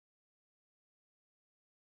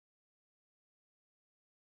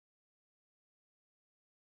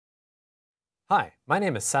Hi, my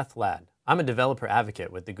name is Seth Ladd. I'm a developer advocate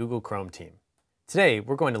with the Google Chrome team. Today,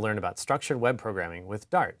 we're going to learn about structured web programming with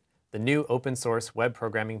Dart, the new open source web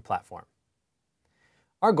programming platform.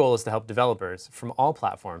 Our goal is to help developers from all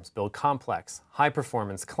platforms build complex,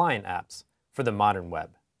 high-performance client apps for the modern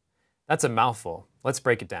web. That's a mouthful. Let's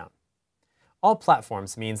break it down. All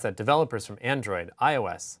platforms means that developers from Android,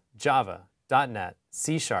 iOS, Java, .NET,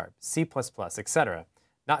 C#, C++, etc.,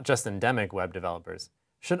 not just endemic web developers,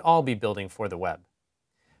 should all be building for the web.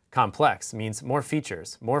 Complex means more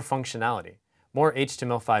features, more functionality, more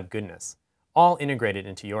HTML5 goodness, all integrated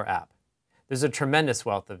into your app. There's a tremendous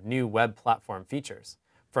wealth of new web platform features,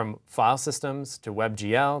 from file systems to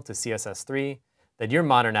WebGL to CSS3, that your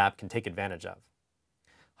modern app can take advantage of.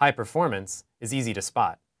 High performance is easy to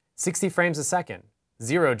spot. 60 frames a second,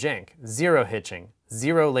 zero jank, zero hitching,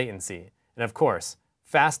 zero latency, and of course,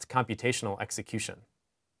 fast computational execution.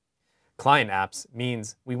 Client apps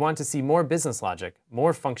means we want to see more business logic,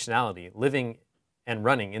 more functionality living and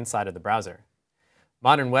running inside of the browser.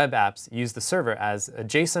 Modern web apps use the server as a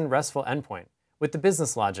JSON RESTful endpoint with the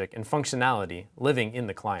business logic and functionality living in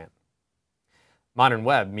the client. Modern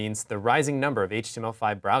web means the rising number of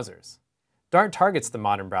HTML5 browsers. Dart targets the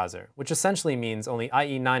modern browser, which essentially means only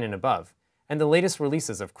IE9 and above, and the latest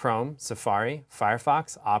releases of Chrome, Safari,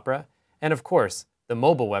 Firefox, Opera, and of course, the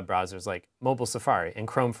mobile web browsers like Mobile Safari and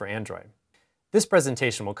Chrome for Android. This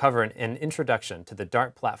presentation will cover an introduction to the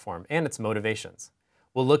Dart platform and its motivations.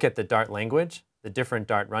 We'll look at the Dart language, the different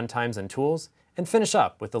Dart runtimes and tools, and finish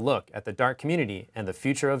up with a look at the Dart community and the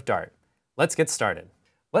future of Dart. Let's get started.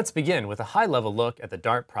 Let's begin with a high-level look at the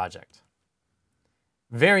Dart project.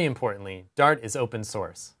 Very importantly, Dart is open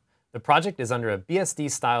source. The project is under a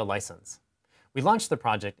BSD-style license. We launched the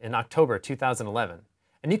project in October 2011,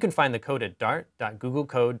 and you can find the code at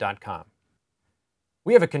dart.googlecode.com.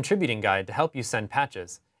 We have a contributing guide to help you send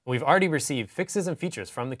patches, and we've already received fixes and features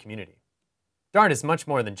from the community. Dart is much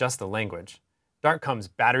more than just a language. Dart comes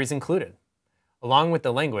batteries included. Along with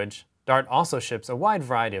the language, Dart also ships a wide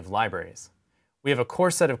variety of libraries. We have a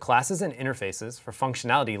core set of classes and interfaces for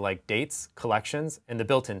functionality like dates, collections, and the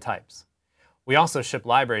built-in types. We also ship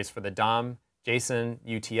libraries for the DOM, JSON,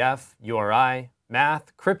 UTF, URI,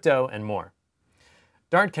 math, crypto, and more.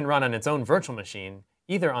 Dart can run on its own virtual machine,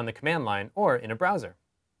 either on the command line or in a browser.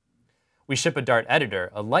 We ship a Dart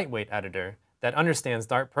editor, a lightweight editor that understands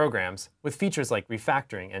Dart programs with features like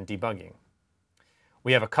refactoring and debugging.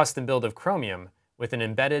 We have a custom build of Chromium with an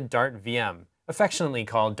embedded Dart VM, affectionately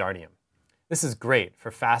called Dartium. This is great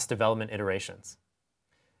for fast development iterations.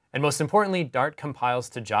 And most importantly, Dart compiles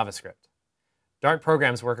to JavaScript. Dart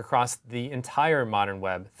programs work across the entire modern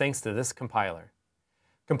web thanks to this compiler.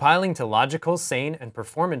 Compiling to logical, sane, and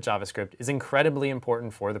performant JavaScript is incredibly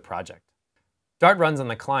important for the project. Dart runs on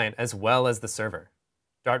the client as well as the server.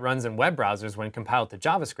 Dart runs in web browsers when compiled to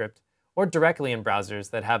JavaScript, or directly in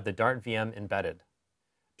browsers that have the Dart VM embedded.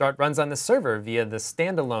 Dart runs on the server via the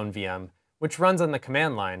standalone VM, which runs on the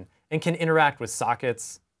command line and can interact with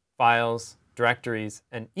sockets, files, directories,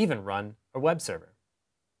 and even run a web server.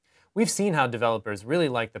 We've seen how developers really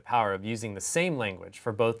like the power of using the same language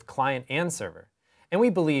for both client and server, and we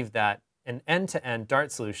believe that an end-to-end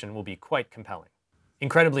Dart solution will be quite compelling.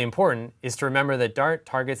 Incredibly important is to remember that Dart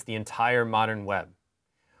targets the entire modern web.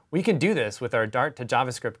 We can do this with our Dart to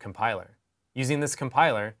JavaScript compiler. Using this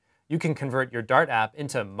compiler, you can convert your Dart app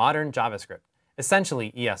into modern JavaScript,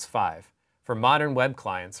 essentially ES5, for modern web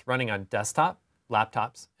clients running on desktop,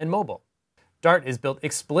 laptops, and mobile. Dart is built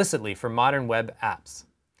explicitly for modern web apps.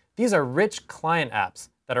 These are rich client apps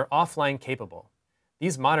that are offline capable.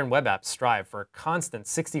 These modern web apps strive for a constant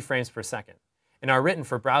 60 frames per second and are written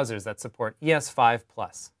for browsers that support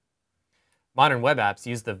ES5+. Modern web apps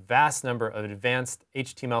use the vast number of advanced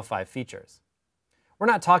HTML5 features. We're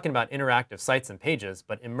not talking about interactive sites and pages,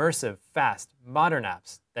 but immersive, fast, modern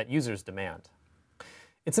apps that users demand.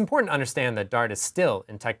 It's important to understand that Dart is still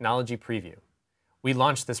in technology preview. We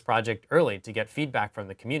launched this project early to get feedback from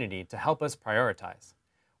the community to help us prioritize.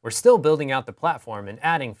 We're still building out the platform and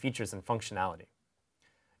adding features and functionality.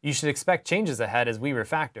 You should expect changes ahead as we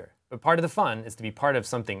refactor, but part of the fun is to be part of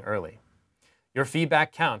something early. Your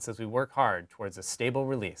feedback counts as we work hard towards a stable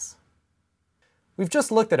release. We've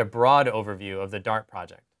just looked at a broad overview of the Dart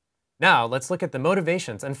project. Now let's look at the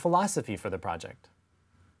motivations and philosophy for the project.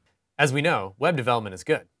 As we know, web development is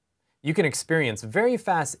good. You can experience very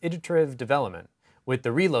fast iterative development with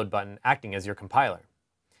the reload button acting as your compiler.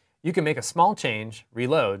 You can make a small change,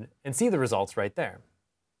 reload, and see the results right there.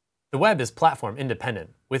 The web is platform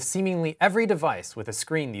independent, with seemingly every device with a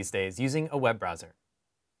screen these days using a web browser.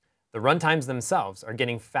 The runtimes themselves are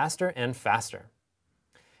getting faster and faster.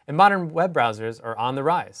 And modern web browsers are on the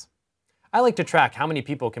rise. I like to track how many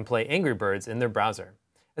people can play Angry Birds in their browser,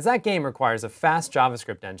 as that game requires a fast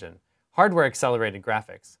JavaScript engine, hardware-accelerated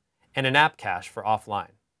graphics, and an app cache for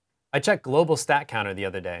offline. I checked Global Stat Counter the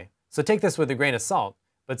other day, so take this with a grain of salt,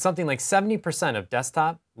 but something like 70% of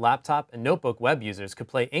desktop, laptop, and notebook web users could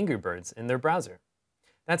play Angry Birds in their browser.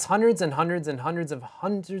 That's hundreds and hundreds and hundreds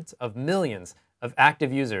of millions of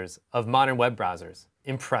active users of modern web browsers.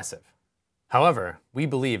 Impressive. However, we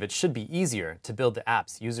believe it should be easier to build the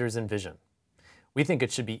apps users envision. We think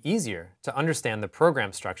it should be easier to understand the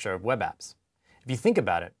program structure of web apps. If you think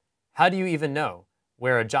about it, how do you even know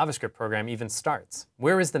where a JavaScript program even starts?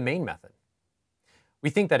 Where is the main method? We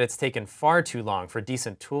think that it's taken far too long for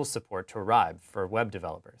decent tool support to arrive for web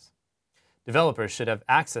developers. Developers should have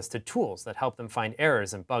access to tools that help them find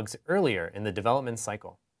errors and bugs earlier in the development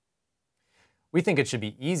cycle. We think it should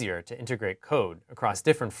be easier to integrate code across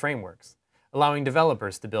different frameworks, allowing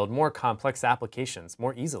developers to build more complex applications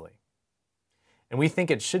more easily. And we think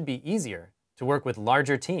it should be easier to work with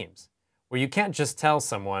larger teams, where you can't just tell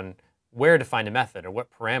someone where to find a method or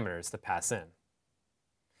what parameters to pass in.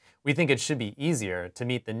 We think it should be easier to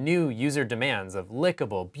meet the new user demands of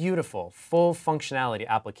lickable, beautiful, full functionality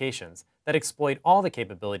applications that exploit all the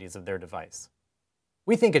capabilities of their device.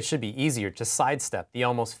 We think it should be easier to sidestep the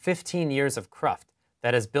almost 15 years of cruft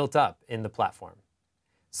that has built up in the platform.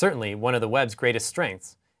 Certainly, one of the web's greatest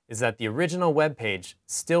strengths is that the original web page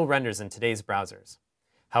still renders in today's browsers.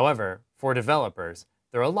 However, for developers,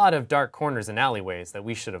 there are a lot of dark corners and alleyways that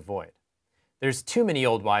we should avoid. There's too many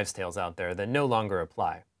old wives' tales out there that no longer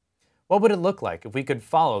apply. What would it look like if we could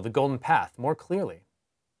follow the golden path more clearly?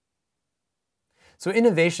 So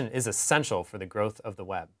innovation is essential for the growth of the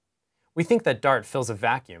web. We think that Dart fills a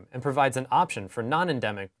vacuum and provides an option for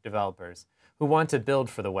non-endemic developers who want to build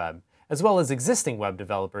for the web, as well as existing web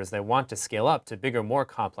developers that want to scale up to bigger, more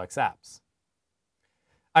complex apps.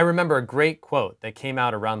 I remember a great quote that came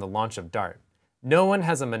out around the launch of Dart: "No one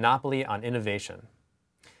has a monopoly on innovation."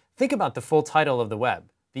 Think about the full title of the web,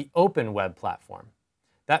 the Open Web Platform.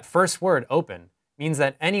 That first word, open, means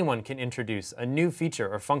that anyone can introduce a new feature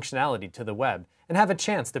or functionality to the web and have a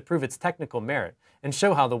chance to prove its technical merit and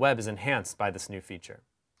show how the web is enhanced by this new feature.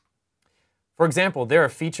 For example, there are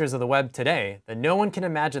features of the web today that no one can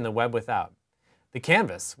imagine the web without. The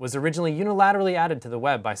canvas was originally unilaterally added to the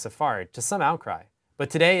web by Safari to some outcry,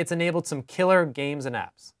 but today it's enabled some killer games and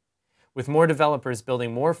apps. With more developers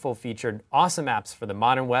building more full-featured, awesome apps for the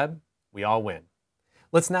modern web, we all win.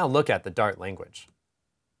 Let's now look at the Dart language.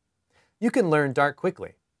 You can learn Dart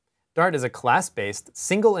quickly. Dart is a class-based,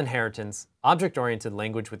 single inheritance, object-oriented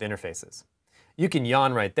language with interfaces. You can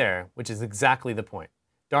yawn right there, which is exactly the point.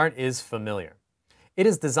 Dart is familiar. It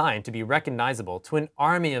is designed to be recognizable to an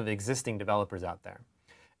army of existing developers out there.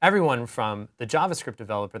 Everyone from the JavaScript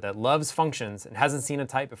developer that loves functions and hasn't seen a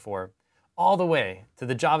type before, all the way to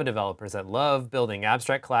the Java developers that love building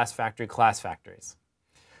abstract class factories.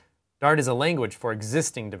 Dart is a language for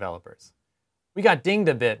existing developers. We got dinged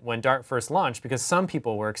a bit when Dart first launched because some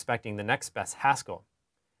people were expecting the next best Haskell.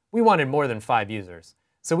 We wanted more than 5 users,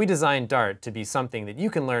 so we designed Dart to be something that you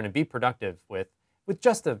can learn and be productive with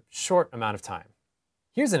just a short amount of time.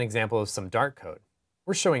 Here's an example of some Dart code.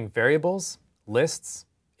 We're showing variables, lists,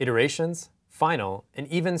 iterations, final, and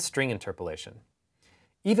even string interpolation.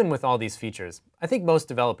 Even with all these features, I think most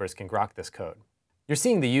developers can grok this code. You're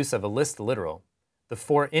seeing the use of a list literal, the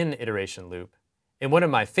for-in iteration loop, and one of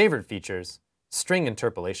my favorite features, string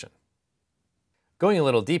interpolation. Going a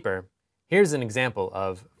little deeper, here's an example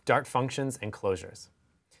of Dart functions and closures.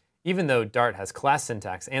 Even though Dart has class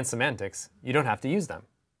syntax and semantics, you don't have to use them.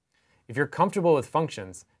 If you're comfortable with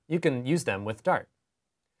functions, you can use them with Dart.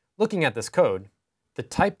 Looking at this code, the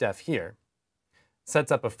typedef here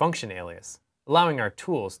sets up a function alias, allowing our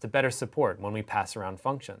tools to better support when we pass around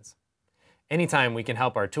functions. Anytime we can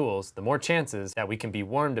help our tools, the more chances that we can be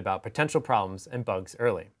warned about potential problems and bugs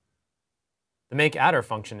early. The makeAttr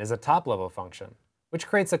function is a top-level function, which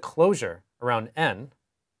creates a closure around n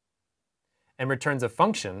and returns a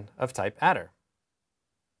function of type attr.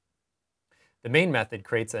 The main method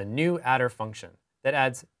creates a new attr function that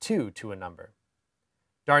adds 2 to a number.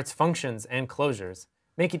 Dart's functions and closures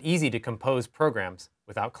make it easy to compose programs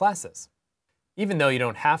without classes. Even though you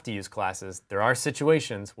don't have to use classes, there are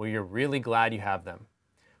situations where you're really glad you have them.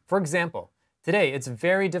 For example, today it's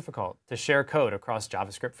very difficult to share code across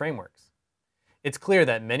JavaScript frameworks. It's clear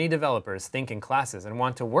that many developers think in classes and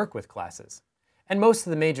want to work with classes, and most of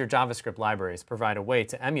the major JavaScript libraries provide a way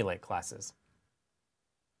to emulate classes.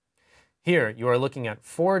 Here, you are looking at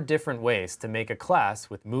 4 different ways to make a class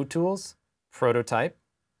with MooTools, Prototype,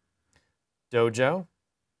 Dojo,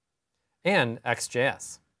 and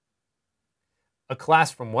XJS. A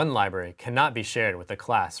class from one library cannot be shared with a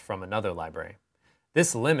class from another library.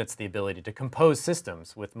 This limits the ability to compose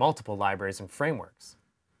systems with multiple libraries and frameworks.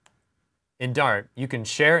 In Dart, you can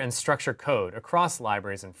share and structure code across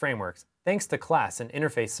libraries and frameworks thanks to class and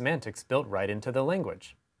interface semantics built right into the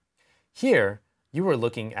language. Here, you are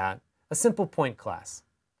looking at a simple point class.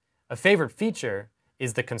 A favorite feature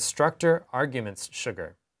is the constructor arguments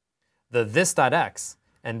sugar. The this.x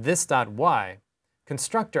and this.y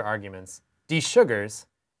constructor arguments desugars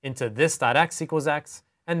into this.x equals x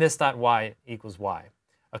and this.y equals y,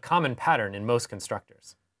 a common pattern in most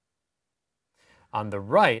constructors. On the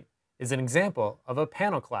right is an example of a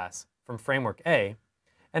panel class from framework A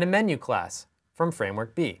and a menu class from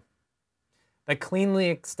framework B that cleanly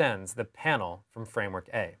extends the panel from framework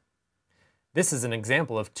A. This is an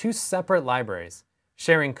example of two separate libraries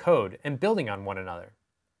sharing code and building on one another.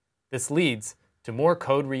 This leads to more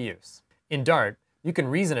code reuse. In Dart, you can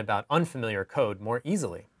reason about unfamiliar code more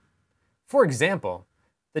easily. For example,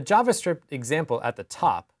 the JavaScript example at the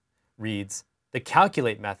top reads, the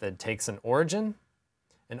calculate method takes an origin,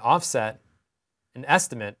 an offset, an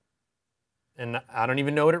estimate, and I don't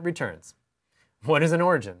even know what it returns. What is an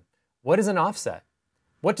origin? What is an offset?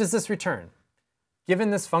 What does this return?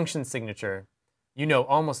 Given this function signature, you know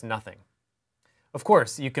almost nothing. Of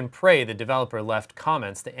course, you can pray the developer left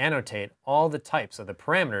comments to annotate all the types of the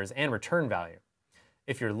parameters and return value.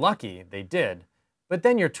 If you're lucky, they did, but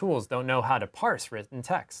then your tools don't know how to parse written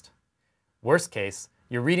text. Worst case,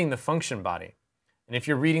 you're reading the function body. And if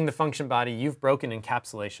you're reading the function body, you've broken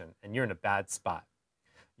encapsulation and you're in a bad spot.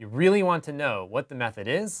 You really want to know what the method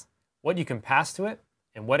is, what you can pass to it,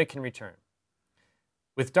 and what it can return.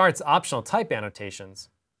 With Dart's optional type annotations,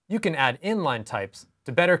 you can add inline types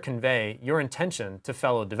to better convey your intention to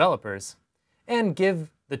fellow developers and give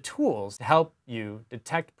the tools to help you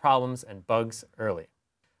detect problems and bugs early.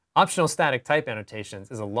 Optional static type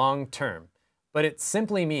annotations is a long term, but it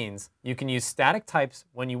simply means you can use static types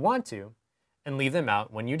when you want to and leave them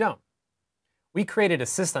out when you don't. We created a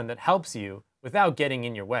system that helps you without getting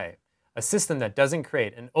in your way, a system that doesn't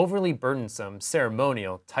create an overly burdensome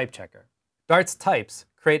ceremonial type checker. Dart's types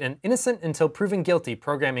create an innocent until proven guilty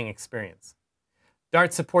programming experience.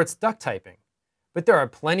 Dart supports duck typing, but there are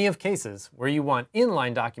plenty of cases where you want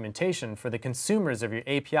inline documentation for the consumers of your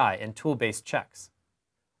API and tool-based checks.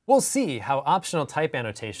 We'll see how optional type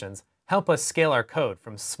annotations help us scale our code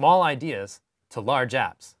from small ideas to large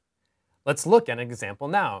apps. Let's look at an example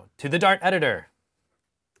now. To the Dart editor.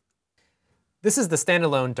 This is the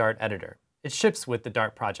standalone Dart editor. It ships with the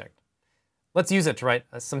Dart project. Let's use it to write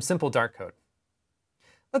some simple Dart code.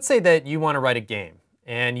 Let's say that you want to write a game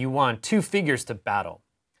and you want two figures to battle.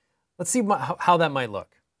 Let's see how that might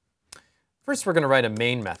look. First, we're going to write a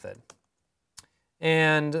main method.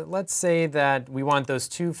 And let's say that we want those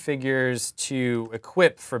two figures to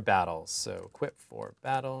equip for battle. So equip for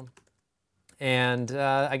battle. And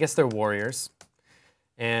I guess they're warriors.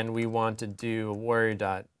 And we want to do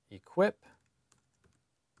warrior.equip.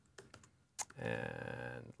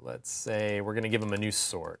 And let's say we're going to give them a new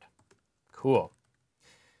sword. Cool.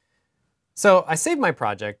 So I save my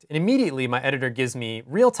project, and immediately my editor gives me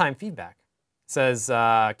real-time feedback. It says,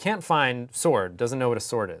 can't find sword, doesn't know what a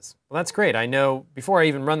sword is. Well, that's great. I know, before I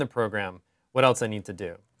even run the program, what else I need to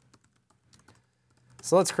do.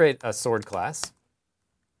 So let's create a sword class.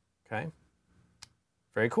 Okay.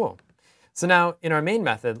 Very cool. So now, in our main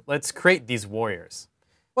method, let's create these warriors.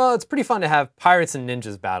 Well, it's pretty fun to have pirates and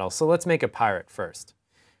ninjas battle, so let's make a pirate first.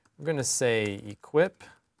 We're going to say equip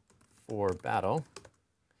for battle,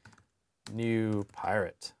 new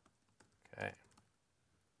pirate. Okay.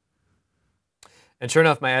 And sure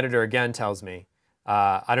enough, my editor again tells me,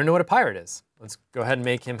 I don't know what a pirate is. Let's go ahead and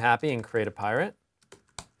make him happy and create a pirate.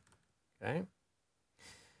 Okay.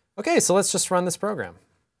 Okay, so let's just run this program.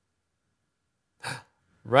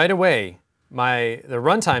 Right away, the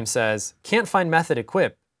runtime says, can't find method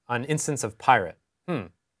equip on instance of pirate.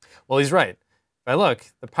 Well, he's right. If I look,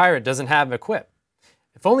 the pirate doesn't have equip.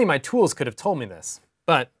 If only my tools could have told me this.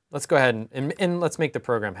 But let's go ahead and let's make the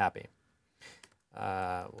program happy.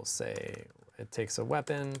 We'll say it takes a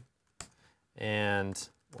weapon, and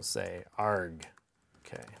we'll say arg.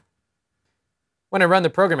 Okay. When I run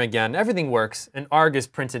the program again, everything works, and arg is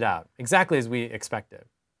printed out, exactly as we expected.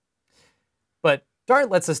 But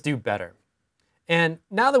Dart lets us do better. And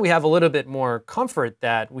now that we have a little bit more comfort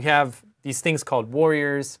that we have these things called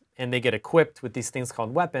warriors, and they get equipped with these things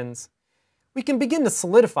called weapons, we can begin to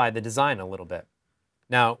solidify the design a little bit.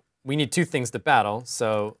 Now, we need two things to battle,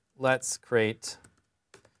 so let's create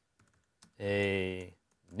a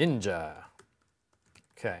ninja.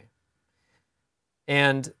 Okay.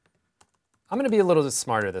 And I'm going to be a little bit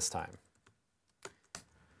smarter this time.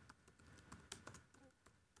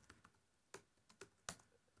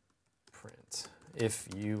 If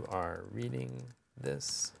you are reading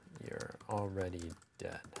this, you're already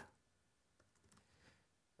dead.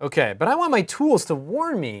 Okay, but I want my tools to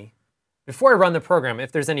warn me before I run the program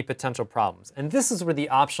if there's any potential problems. And this is where the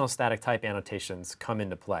optional static type annotations come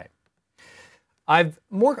into play. I'm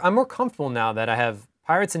more comfortable now that I have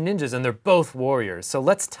pirates and ninjas and they're both warriors. So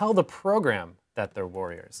let's tell the program that they're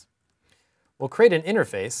warriors. We'll create an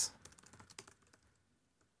interface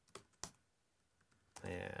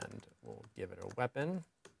and we'll give it a weapon.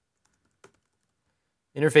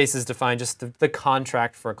 Interface is defined just the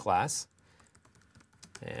contract for a class.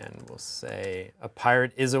 And we'll say a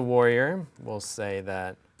pirate is a warrior. We'll say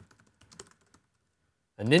that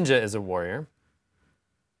a ninja is a warrior.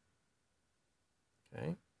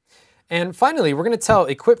 Okay. And finally, we're going to tell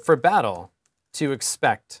equip for battle to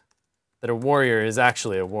expect that a warrior is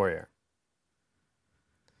actually a warrior.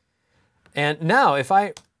 And now, if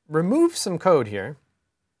I remove some code here,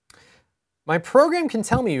 my program can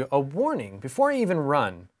tell me a warning before I even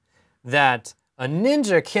run that a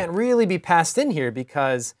ninja can't really be passed in here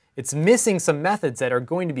because it's missing some methods that are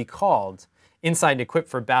going to be called inside equip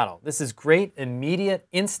for battle. This is great, immediate,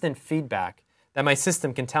 instant feedback that my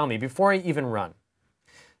system can tell me before I even run.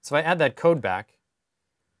 So if I add that code back,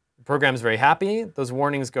 the program's very happy, those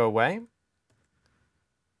warnings go away.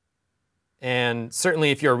 And certainly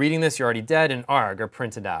if you're reading this, you're already dead, and arg are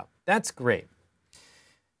printed out. That's great.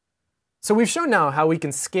 So we've shown now how we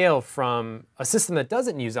can scale from a system that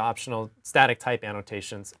doesn't use optional static type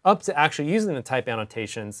annotations up to actually using the type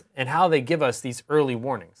annotations and how they give us these early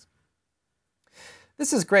warnings.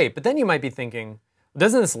 This is great, but then you might be thinking,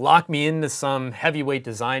 doesn't this lock me into some heavyweight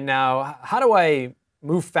design now? How do I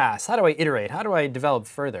move fast? How do I iterate? How do I develop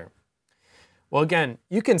further? Well, again,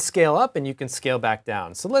 you can scale up and you can scale back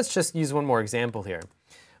down. So let's just use one more example here.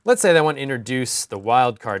 Let's say that I want to introduce the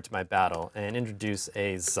wild card to my battle and introduce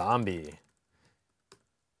a zombie.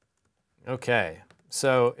 Okay,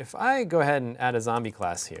 so if I go ahead and add a zombie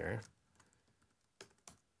class here,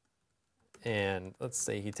 and let's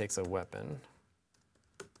say he takes a weapon,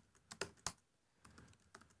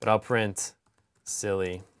 but I'll print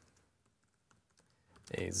silly,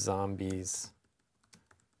 a zombie's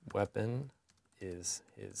weapon is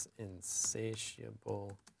his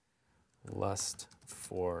insatiable lust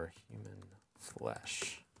for human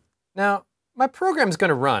flesh. Now, my program's going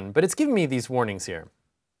to run, but it's giving me these warnings here.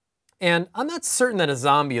 And I'm not certain that a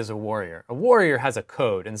zombie is a warrior. A warrior has a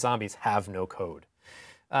code, and zombies have no code.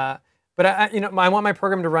 But I want my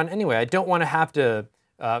program to run anyway. I don't want to have to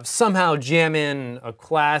somehow jam in a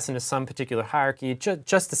class into some particular hierarchy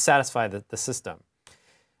just to satisfy the system.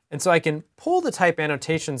 And so I can pull the type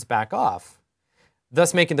annotations back off,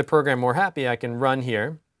 thus making the program more happy. I can run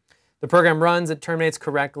here. The program runs, it terminates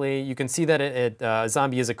correctly. You can see that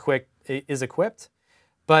zombie is equipped,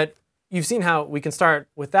 but you've seen how we can start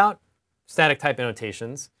without static type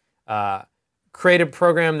annotations, create a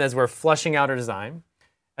program as we're flushing out our design.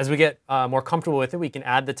 As we get more comfortable with it, we can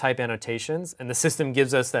add the type annotations, and the system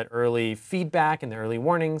gives us that early feedback and the early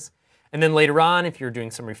warnings. And then later on, if you're doing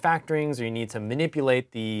some refactorings or you need to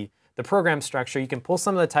manipulate the program structure, you can pull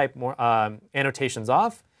some of the type annotations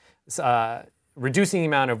off, reducing the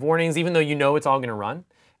amount of warnings, even though you know it's all going to run.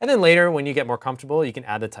 And then later, when you get more comfortable, you can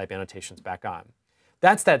add the type annotations back on.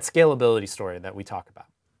 That's that scalability story that we talk about.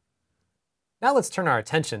 Now let's turn our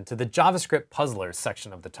attention to the JavaScript puzzlers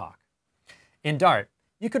section of the talk. In Dart,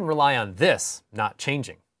 you can rely on this not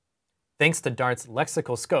changing. Thanks to Dart's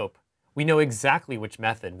lexical scope, we know exactly which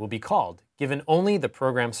method will be called, given only the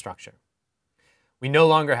program structure. We no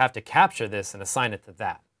longer have to capture this and assign it to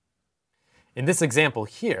that. In this example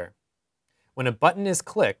here, when a button is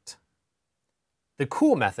clicked, the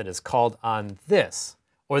cool method is called on this,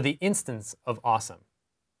 or the instance of awesome.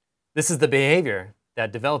 This is the behavior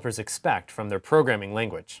that developers expect from their programming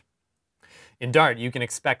language. In Dart, you can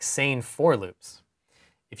expect sane for loops.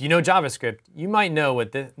 If you know JavaScript, you might know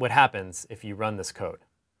what happens if you run this code.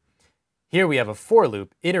 Here we have a for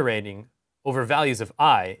loop iterating over values of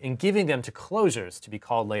I and giving them to closures to be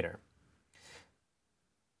called later.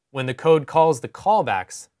 When the code calls the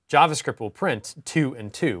callbacks, JavaScript will print 2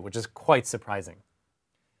 and 2, which is quite surprising.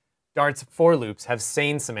 Dart's for loops have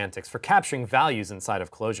sane semantics for capturing values inside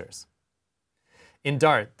of closures. In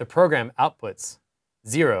Dart, the program outputs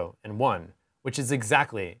 0 and 1, which is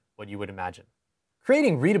exactly what you would imagine.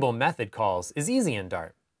 Creating readable method calls is easy in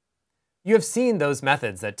Dart. You have seen those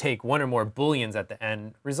methods that take one or more booleans at the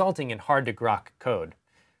end, resulting in hard-to-grok code.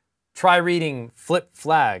 Try reading flip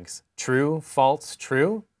flags, true, false,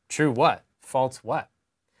 true. True what? False what?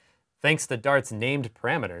 Thanks to Dart's named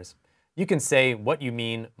parameters, you can say what you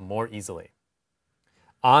mean more easily.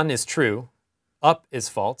 On is true, up is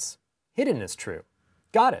false, hidden is true.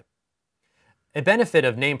 Got it. A benefit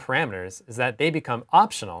of name parameters is that they become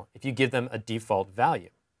optional if you give them a default value.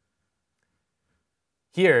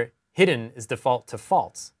 Here, hidden is default to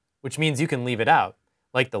false, which means you can leave it out,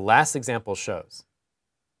 like the last example shows.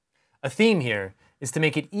 A theme here is to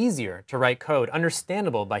make it easier to write code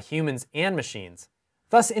understandable by humans and machines,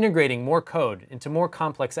 thus integrating more code into more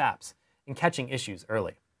complex apps and catching issues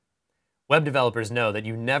early. Web developers know that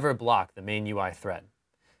you never block the main UI thread.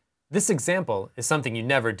 This example is something you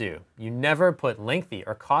never do. You never put lengthy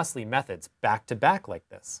or costly methods back to back like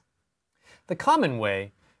this. The common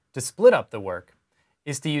way to split up the work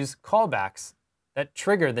is to use callbacks that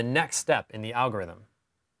trigger the next step in the algorithm.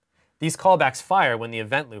 These callbacks fire when the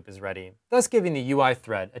event loop is ready, thus giving the UI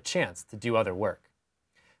thread a chance to do other work.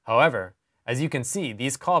 However, as you can see,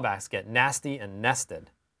 these callbacks get nasty and nested,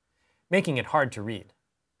 making it hard to read.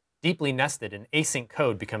 Deeply nested and async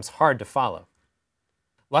code becomes hard to follow.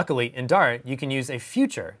 Luckily, in Dart, you can use a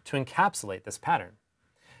future to encapsulate this pattern.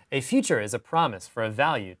 A future is a promise for a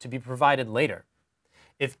value to be provided later.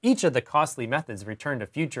 If each of the costly methods returned a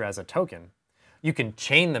future as a token, you can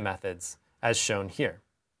chain the methods as shown here.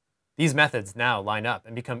 These methods now line up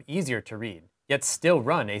and become easier to read, yet still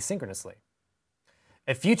run asynchronously.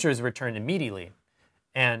 A future is returned immediately,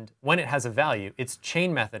 and when it has a value, its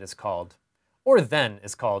chain method is called, or then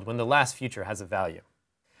is called when the last future has a value.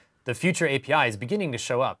 The future API is beginning to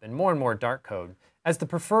show up in more and more Dart code as the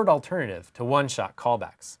preferred alternative to one-shot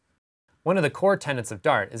callbacks. One of the core tenets of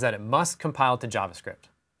Dart is that it must compile to JavaScript.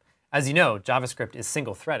 As you know, JavaScript is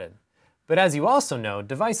single-threaded, but as you also know,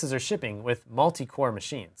 devices are shipping with multi-core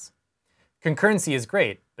machines. Concurrency is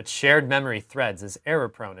great, but shared memory threads is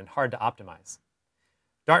error-prone and hard to optimize.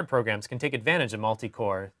 Dart programs can take advantage of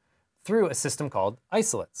multi-core through a system called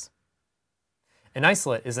isolates. An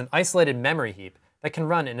isolate is an isolated memory heap that can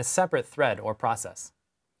run in a separate thread or process.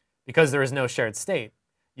 Because there is no shared state,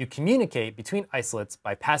 you communicate between isolates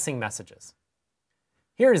by passing messages.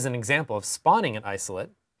 Here is an example of spawning an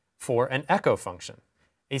isolate for an echo function.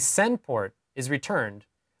 A send port is returned,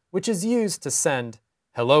 which is used to send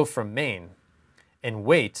hello from main and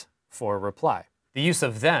wait for a reply. The use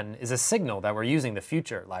of then is a signal that we're using the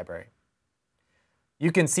future library.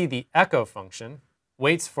 You can see the echo function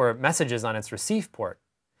waits for messages on its receive port,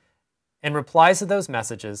 and replies to those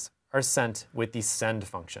messages are sent with the send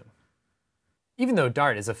function. Even though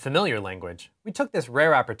Dart is a familiar language, we took this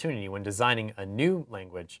rare opportunity when designing a new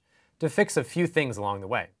language to fix a few things along the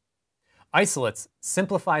way. Isolates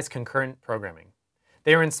simplifies concurrent programming.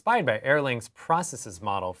 They are inspired by Erlang's processes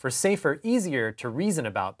model for safer, easier to reason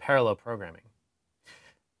about parallel programming.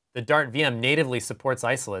 The Dart VM natively supports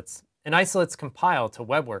isolates, and isolates compile to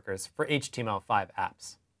web workers for HTML5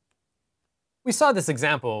 apps. We saw this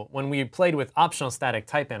example when we played with optional static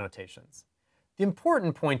type annotations. The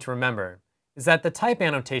important point to remember is that the type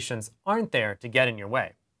annotations aren't there to get in your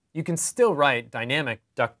way. You can still write dynamic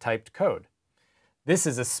duck-typed code. This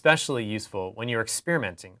is especially useful when you're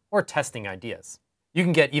experimenting or testing ideas. You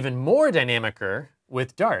can get even more dynamicer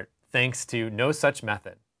with Dart thanks to no such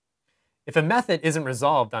method. If a method isn't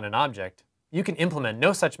resolved on an object, you can implement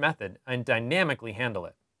no such method and dynamically handle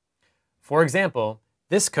it. For example,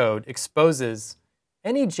 this code exposes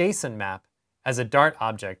any JSON map as a Dart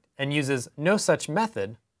object and uses no such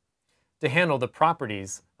method to handle the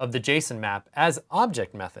properties of the JSON map as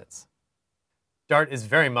object methods. Dart is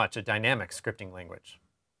very much a dynamic scripting language.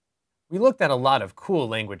 We looked at a lot of cool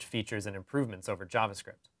language features and improvements over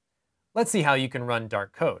JavaScript. Let's see how you can run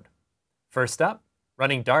Dart code. First up,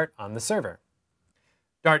 running Dart on the server.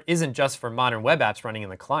 Dart isn't just for modern web apps running in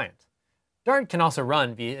the client. Dart can also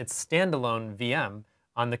run via its standalone VM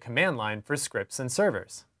on the command line for scripts and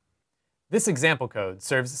servers. This example code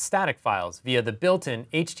serves static files via the built-in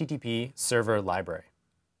HTTP server library.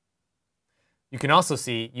 You can also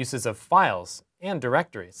see uses of files and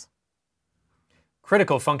directories.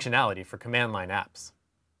 Critical functionality for command line apps.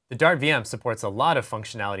 The Dart VM supports a lot of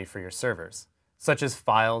functionality for your servers, such as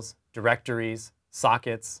files, directories,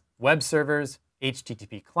 sockets, web servers,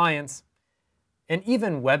 HTTP clients, and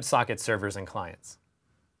even WebSocket servers and clients.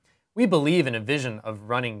 We believe in a vision of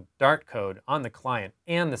running Dart code on the client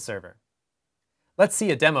and the server. Let's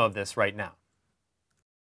see a demo of this right now.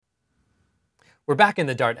 We're back in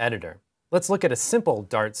the Dart editor. Let's look at a simple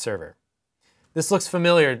Dart server. This looks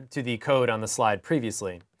familiar to the code on the slide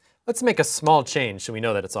previously. Let's make a small change so we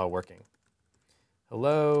know that it's all working.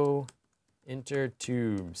 Hello, enter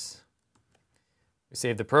tubes. We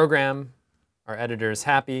save the program. Our editor is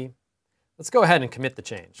happy. Let's go ahead and commit the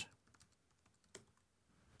change.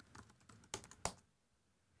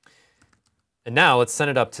 And now let's send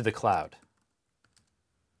it up to the cloud.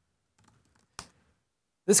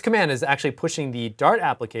 This command is actually pushing the Dart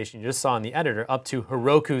application you just saw in the editor up to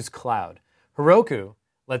Heroku's cloud. Heroku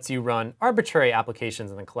lets you run arbitrary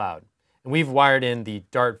applications in the cloud, and we've wired in the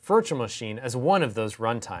Dart virtual machine as one of those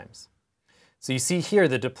runtimes. So you see here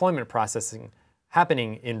the deployment processing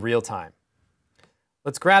happening in real time.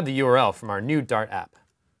 Let's grab the URL from our new Dart app.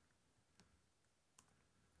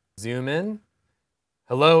 Zoom in.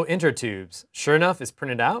 Hello, intertubes. Sure enough, is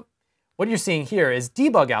printed out. What you're seeing here is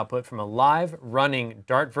debug output from a live running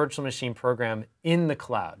Dart virtual machine program in the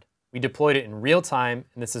cloud. We deployed it in real time,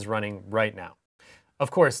 and this is running right now.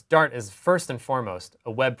 Of course, Dart is first and foremost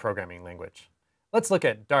a web programming language. Let's look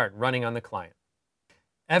at Dart running on the client.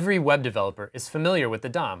 Every web developer is familiar with the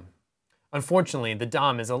DOM. Unfortunately, the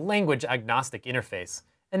DOM is a language-agnostic interface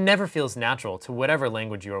and never feels natural to whatever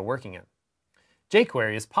language you are working in.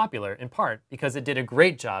 jQuery is popular in part because it did a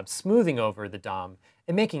great job smoothing over the DOM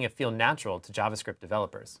and making it feel natural to JavaScript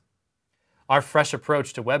developers. Our fresh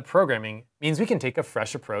approach to web programming means we can take a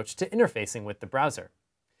fresh approach to interfacing with the browser.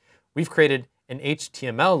 We've created an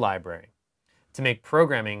HTML library to make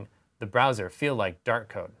programming the browser feel like Dart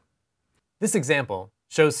code. This example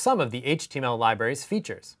shows some of the HTML library's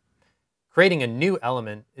features. Creating a new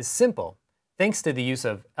element is simple thanks to the use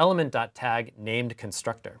of element.tag named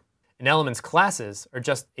constructor. An element's classes are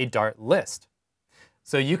just a Dart list.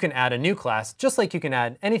 So you can add a new class just like you can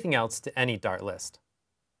add anything else to any Dart list.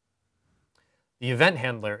 The event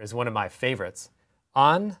handler is one of my favorites.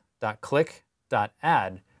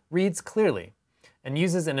 On.click.add reads clearly and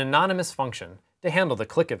uses an anonymous function to handle the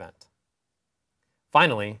click event.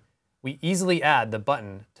 Finally, we easily add the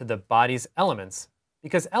button to the body's elements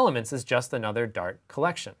because elements is just another Dart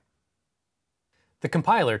collection. The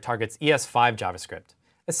compiler targets ES5 JavaScript,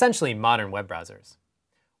 essentially modern web browsers.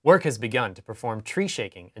 Work has begun to perform tree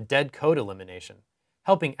shaking and dead code elimination,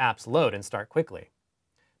 helping apps load and start quickly.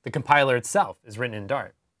 The compiler itself is written in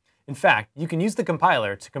Dart. In fact, you can use the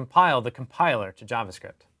compiler to compile the compiler to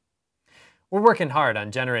JavaScript. We're working hard on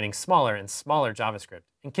generating smaller and smaller JavaScript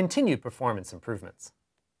and continued performance improvements.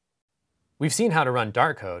 We've seen how to run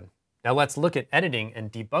Dart code. Now let's look at editing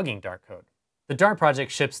and debugging Dart code. The Dart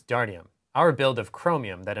project ships Dartium, our build of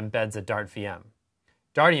Chromium that embeds a Dart VM.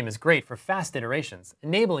 Dartium is great for fast iterations,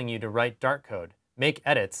 enabling you to write Dart code, make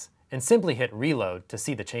edits, and simply hit reload to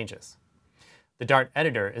see the changes. The Dart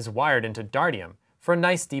editor is wired into Dartium for a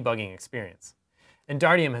nice debugging experience. And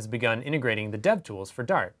Dartium has begun integrating the dev tools for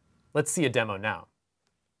Dart. Let's see a demo now.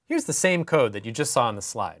 Here's the same code that you just saw on the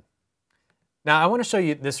slide. Now I want to show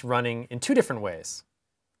you this running in two different ways.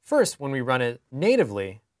 First, when we run it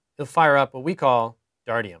natively, it'll fire up what we call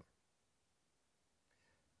Dartium.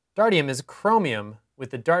 Dartium is Chromium with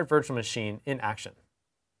the Dart virtual machine in action.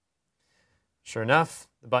 Sure enough,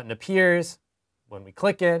 the button appears. When we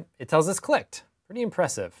click it, it tells us clicked. Pretty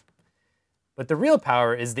impressive. But the real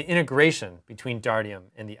power is the integration between Dartium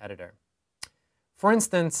and the editor. For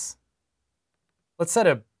instance, let's set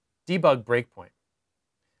a debug breakpoint.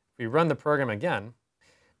 If we run the program again,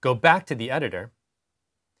 go back to the editor,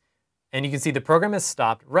 and you can see the program is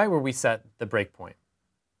stopped right where we set the breakpoint.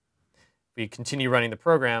 If we continue running the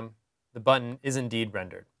program, the button is indeed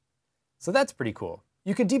rendered. So that's pretty cool.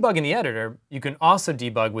 You can debug in the editor. You can also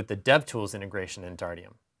debug with the DevTools integration in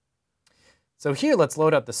Dartium. So here, let's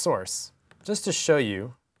load up the source just to show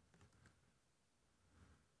you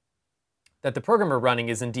that the program we're running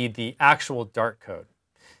is indeed the actual Dart code.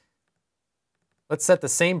 Let's set the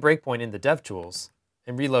same breakpoint in the DevTools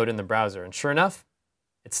and reload in the browser. And sure enough,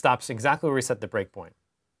 it stops exactly where we set the breakpoint.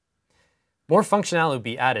 More functionality will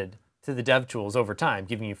be added to the DevTools over time,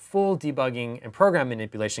 giving you full debugging and program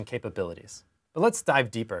manipulation capabilities. But let's dive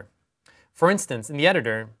deeper. For instance, in the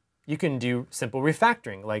editor, you can do simple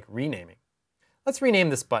refactoring, like renaming. Let's rename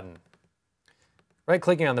this button.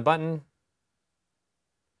 Right-clicking on the button.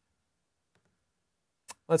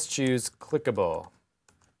 Let's choose clickable.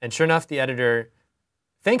 And sure enough, the editor,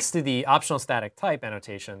 thanks to the optional static type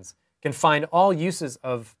annotations, can find all uses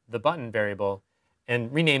of the button variable and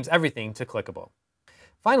renames everything to clickable.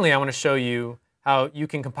 Finally, I want to show you how you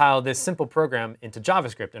can compile this simple program into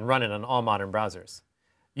JavaScript and run it on all modern browsers.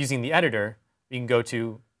 Using the editor, we can go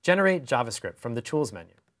to Generate JavaScript from the Tools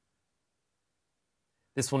menu.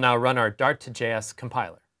 This will now run our Dart2JS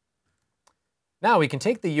compiler. Now we can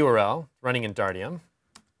take the URL running in Dartium.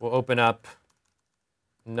 We'll open up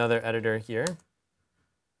another editor here.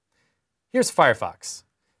 Here's Firefox.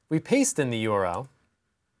 We paste in the URL.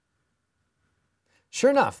 Sure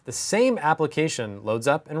enough, the same application loads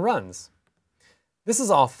up and runs. This is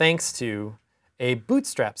all thanks to a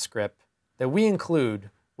Bootstrap script that we include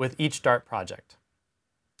with each Dart project.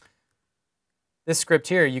 This script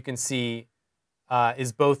here, you can see,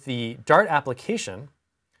 is both the Dart application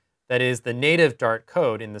that is the native Dart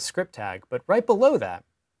code in the script tag, but right below that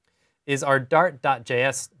is our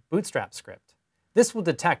dart.js bootstrap script. This will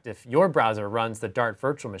detect if your browser runs the Dart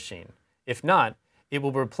virtual machine. If not, it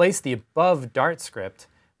will replace the above Dart script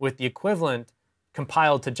with the equivalent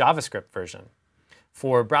compiled to JavaScript version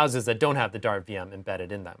for browsers that don't have the Dart VM embedded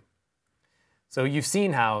in them. So you've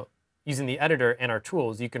seen how, using the editor and our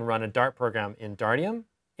tools, you can run a Dart program in Dartium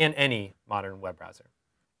and any modern web browser.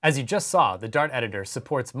 As you just saw, the Dart editor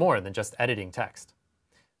supports more than just editing text.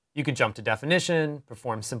 You can jump to definition,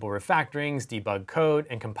 perform simple refactorings, debug code,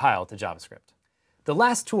 and compile to JavaScript. The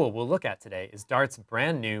last tool we'll look at today is Dart's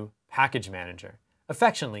brand new package manager,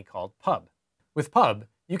 affectionately called Pub. With Pub,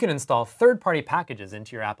 you can install third-party packages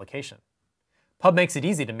into your application. Pub makes it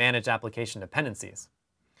easy to manage application dependencies.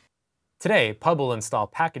 Today, Pub will install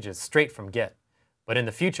packages straight from Git, but in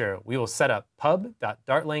the future, we will set up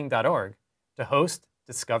pub.dartlang.org to host,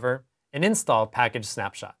 discover, and install package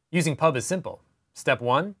snapshot. Using Pub is simple. Step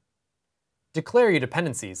 1, declare your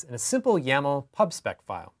dependencies in a simple YAML pubspec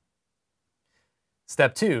file.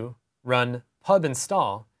 Step 2, run pub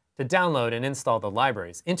install to download and install the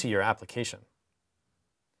libraries into your application.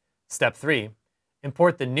 Step 3,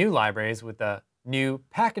 import the new libraries with the new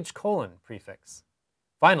package : prefix.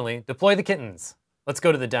 Finally, deploy the kittens. Let's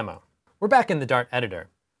go to the demo. We're back in the Dart editor.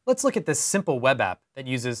 Let's look at this simple web app that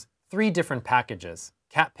uses 3 different packages: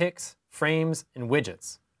 cat pics, frames, and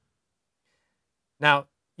widgets. Now,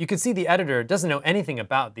 you can see the editor doesn't know anything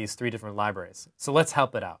about these 3 different libraries, so let's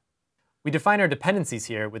help it out. We define our dependencies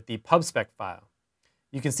here with the pubspec file.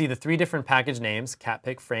 You can see the 3 different package names,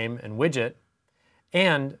 catpic, frame, and widget,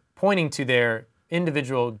 and pointing to their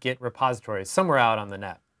individual Git repositories somewhere out on the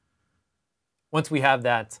net. Once we have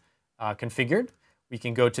that configured, we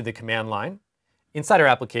can go to the command line inside our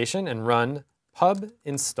application and run pub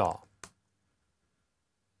install.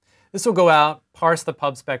 This will go out, parse the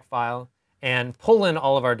pubspec file, and pull in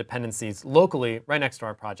all of our dependencies locally right next to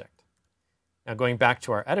our project. Now going back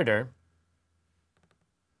to our editor,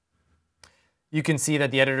 you can see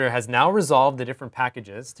that the editor has now resolved the different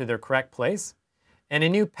packages to their correct place, and a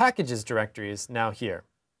new packages directory is now here.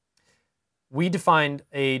 We defined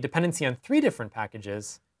a dependency on 3 different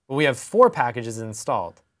packages, but we have 4 packages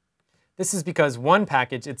installed. This is because one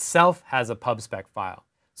package itself has a pubspec file,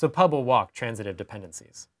 so pub will walk transitive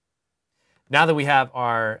dependencies. Now that we have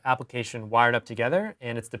our application wired up together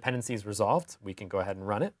and its dependencies resolved, we can go ahead and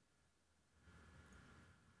run it.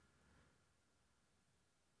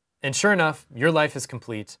 And sure enough, your life is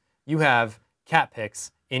complete. You have cat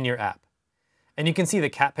pics in your app. And you can see the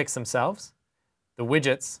cat pics themselves, the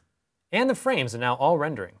widgets, and the frames are now all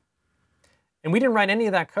rendering. And we didn't write any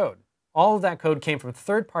of that code. All of that code came from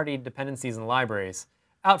third-party dependencies and libraries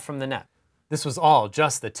out from the net. This was all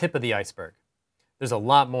just the tip of the iceberg. There's a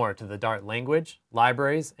lot more to the Dart language,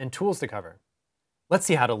 libraries, and tools to cover. Let's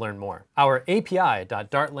see how to learn more. Our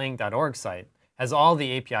api.dartlang.org site has all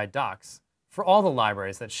the API docs for all the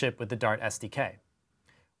libraries that ship with the Dart SDK.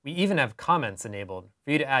 We even have comments enabled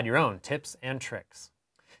for you to add your own tips and tricks.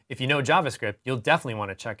 If you know JavaScript, you'll definitely want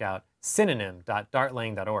to check out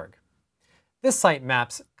synonym.dartlang.org. This site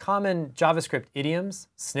maps common JavaScript idioms,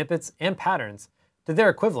 snippets, and patterns to their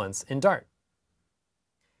equivalents in Dart.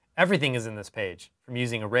 Everything is in this page, from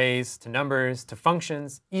using arrays to numbers to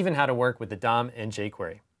functions, even how to work with the DOM and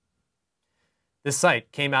jQuery. This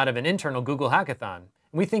site came out of an internal Google hackathon,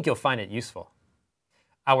 and we think you'll find it useful.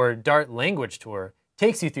 Our Dart language tour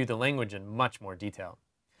takes you through the language in much more detail.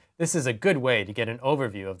 This is a good way to get an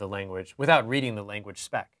overview of the language without reading the language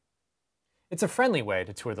spec. It's a friendly way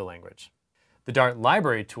to tour the language. The Dart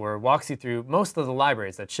library tour walks you through most of the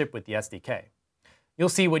libraries that ship with the SDK. You'll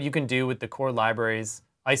see what you can do with the core libraries,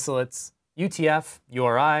 isolates, UTF,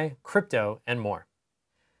 URI, crypto, and more.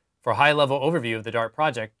 For a high-level overview of the Dart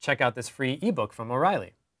project, check out this free ebook from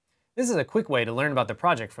O'Reilly. This is a quick way to learn about the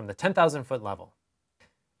project from the 10,000-foot level.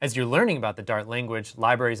 As you're learning about the Dart language,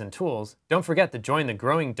 libraries, and tools, don't forget to join the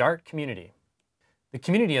growing Dart community. The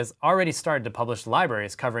community has already started to publish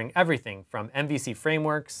libraries covering everything from MVC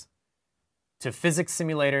frameworks, to physics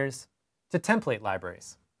simulators, to template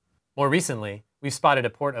libraries. More recently, we've spotted a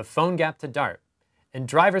port of PhoneGap to Dart, and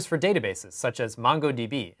drivers for databases such as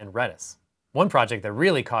MongoDB and Redis. One project that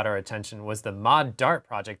really caught our attention was the Mod Dart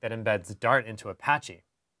project that embeds Dart into Apache.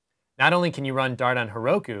 Not only can you run Dart on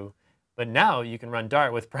Heroku, but now you can run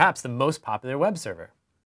Dart with perhaps the most popular web server.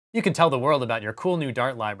 You can tell the world about your cool new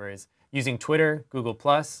Dart libraries using Twitter, Google+,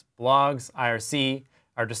 blogs, IRC,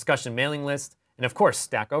 our discussion mailing list, and of course,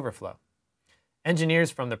 Stack Overflow. Engineers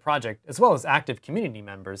from the project, as well as active community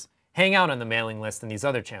members, hang out on the mailing list and these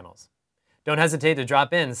other channels. Don't hesitate to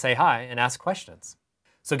drop in, say hi, and ask questions.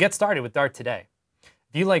 So get started with Dart today.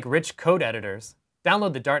 If you like rich code editors,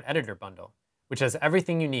 download the Dart Editor bundle, which has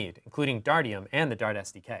everything you need, including Dartium and the Dart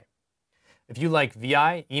SDK. If you like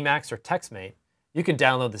VI, Emacs, or TextMate, you can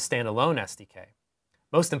download the standalone SDK.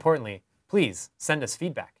 Most importantly, please send us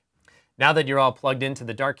feedback. Now that you're all plugged into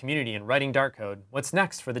the Dart community and writing Dart code, what's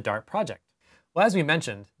next for the Dart project? Well, as we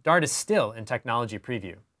mentioned, Dart is still in technology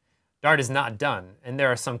preview. Dart is not done, and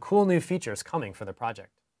there are some cool new features coming for the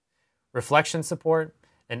project. Reflection support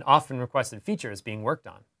and often requested features being worked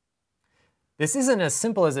on. This isn't as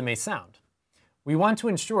simple as it may sound. We want to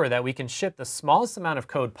ensure that we can ship the smallest amount of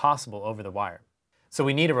code possible over the wire. So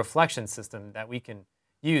we need a reflection system that we can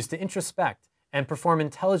use to introspect and perform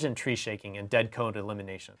intelligent tree shaking and dead code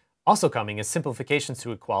elimination. Also coming is simplifications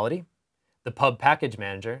to equality, the pub package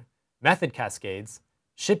manager, method cascades,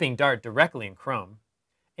 shipping Dart directly in Chrome,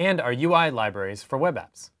 and our UI libraries for web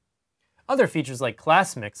apps. Other features like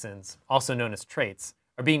class mixins, also known as traits,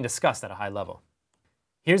 are being discussed at a high level.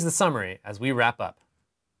 Here's the summary as we wrap up.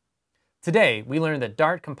 Today, we learned that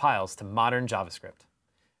Dart compiles to modern JavaScript.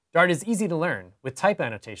 Dart is easy to learn with type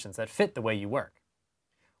annotations that fit the way you work.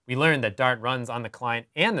 We learned that Dart runs on the client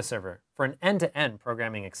and the server for an end-to-end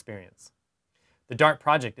programming experience. The Dart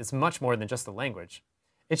project is much more than just a language.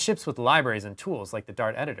 It ships with libraries and tools like the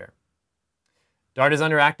Dart editor. Dart is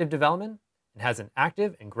under active development and has an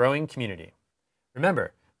active and growing community.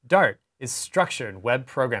 Remember, Dart is structured web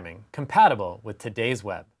programming compatible with today's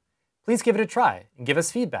web. Please give it a try and give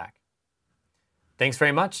us feedback. Thanks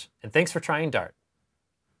very much, and thanks for trying Dart.